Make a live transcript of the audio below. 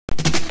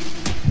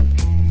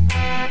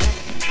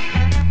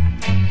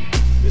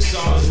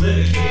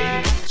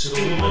to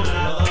the woman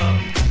I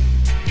love.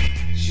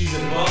 She's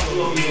in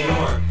Buffalo, New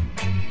York.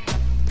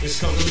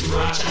 This comes from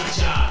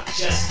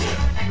Rochester,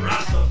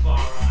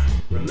 Rastafari.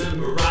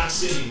 Remember Rock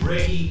City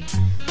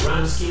Reggae?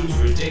 Rhyme schemes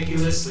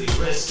ridiculously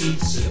risky,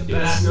 so you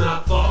best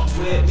not fuck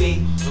with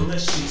me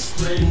unless she's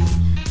pretty.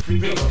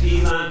 Freak a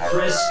feline,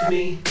 frisk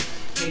me.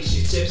 Think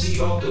she tipsy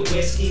off the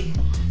whiskey.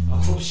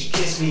 I hope she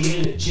kissed me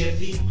in a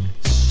jiffy.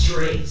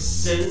 Straight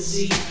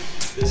Cincy,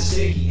 the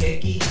sticky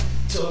icky.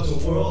 Told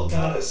the world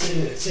got us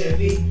in a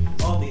tippy.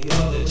 All the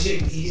other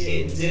chickies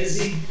getting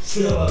dizzy.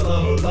 Still I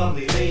love a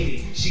lovely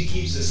lady, she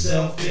keeps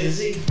herself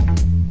busy.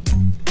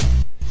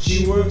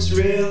 She works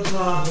real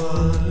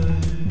hard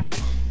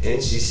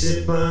and she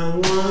sip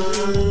on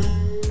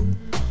wine.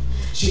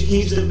 She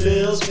keeps the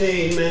bills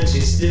paid, man,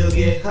 she still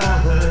get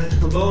high.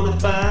 A bona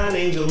fide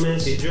angel, man,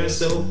 she dress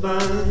so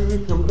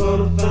fine. I'm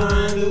gonna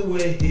find a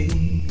way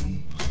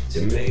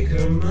to make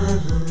her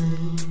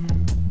mine,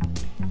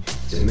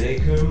 to make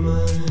her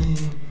mine,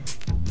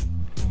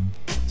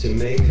 to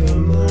make her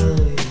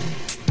mine.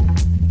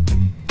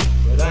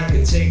 But I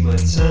can take my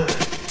time,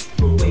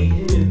 but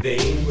waiting in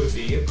vain would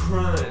be a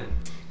crime.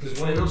 Cause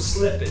when I'm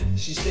slipping,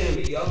 she stand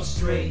me up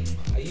straight.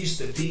 I used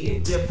to be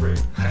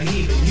indifferent, I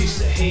even used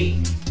to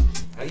hate.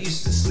 I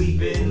used to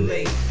sleep in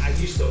late, I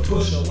used to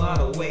push a lot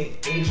of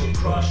weight. Angel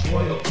crush,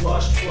 royal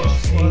flush,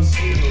 plus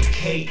angel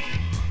cake.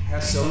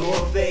 Have some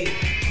more faith,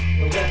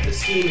 don't let the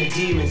scheming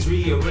demons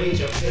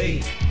rearrange our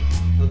fate.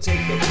 Don't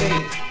take the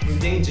bait, when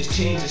dangers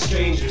change a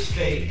stranger's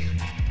fate.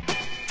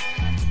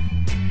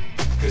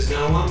 Cause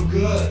now I'm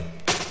good,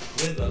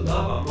 with the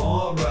love I'm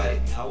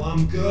alright. Now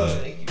I'm good,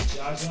 thank you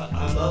Jaja,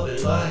 I'm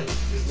loving life.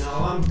 Cause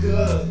now I'm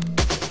good,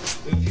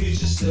 the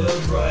future's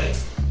still bright.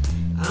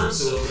 I'm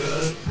so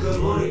good, good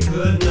morning,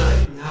 good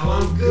night. Now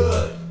I'm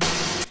good,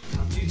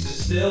 my future's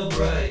still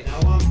bright. Now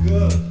I'm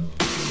good,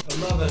 I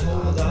love and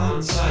hold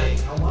on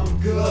tight. Now I'm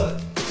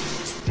good,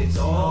 it's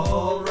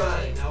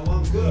alright. Now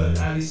I'm good,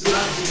 I least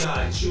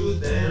I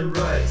truth and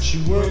right. She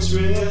works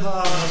real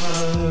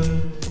hard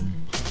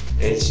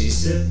and she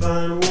sip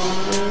on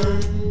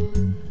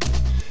wine.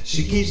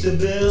 She keeps the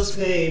bills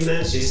paid,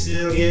 man, she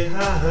still get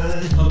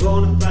high. I'm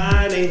gonna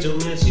find angel,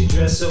 man, she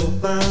dress so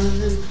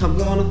fine. I'm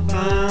gonna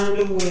find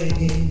a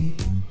way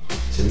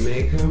to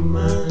make her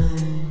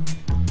mine,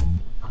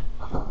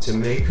 to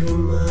make her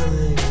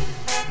mine,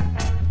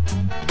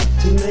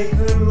 to make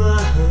her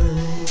mine,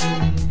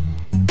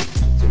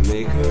 to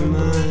make her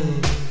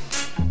mine,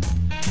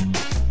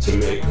 to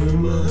make her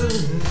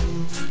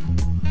mine,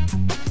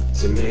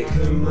 to make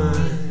her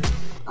mine.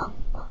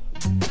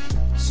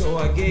 So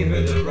I gave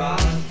her the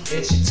ride,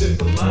 and she took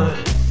the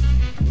line.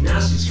 Now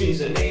she screams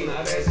her name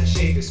out as I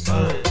shake her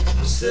spine.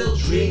 I'm still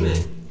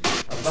dreaming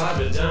about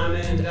her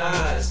diamond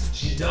eyes.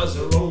 She does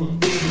her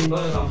own thing,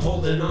 but I'm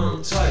holding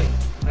on tight.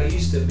 I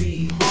used to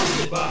be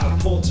haunted by a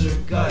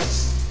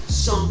poltergeist.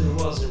 Something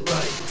wasn't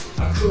right,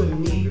 I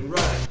couldn't even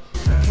write.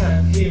 I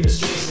kept hearing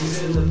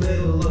strings in the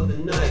middle of the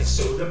night.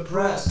 So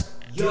depressed,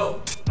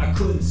 yo, I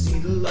couldn't see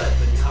the light.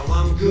 But now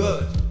I'm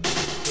good,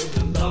 with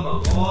the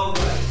love I'm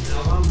alright.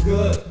 Now I'm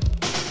good,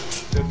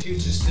 the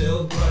future's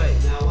still bright.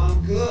 Now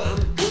I'm good,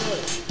 I'm good.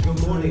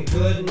 Good morning,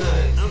 good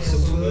night. I'm so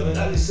good,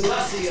 Ali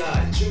Selassie,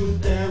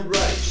 truth and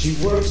right. She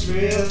works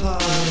real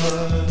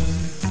hard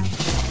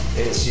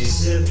and she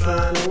sip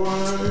on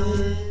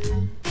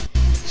wine.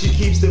 She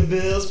keeps the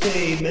bills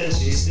paid, man,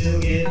 she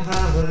still get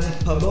high.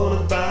 A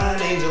bona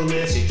fide angel,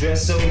 man, she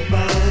dress so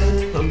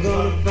fine. I'm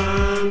gonna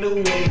find a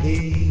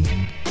way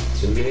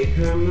to make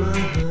her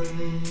mine,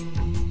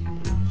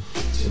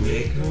 to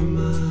make her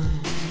mine,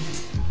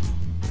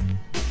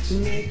 to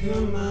make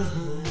her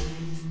mine.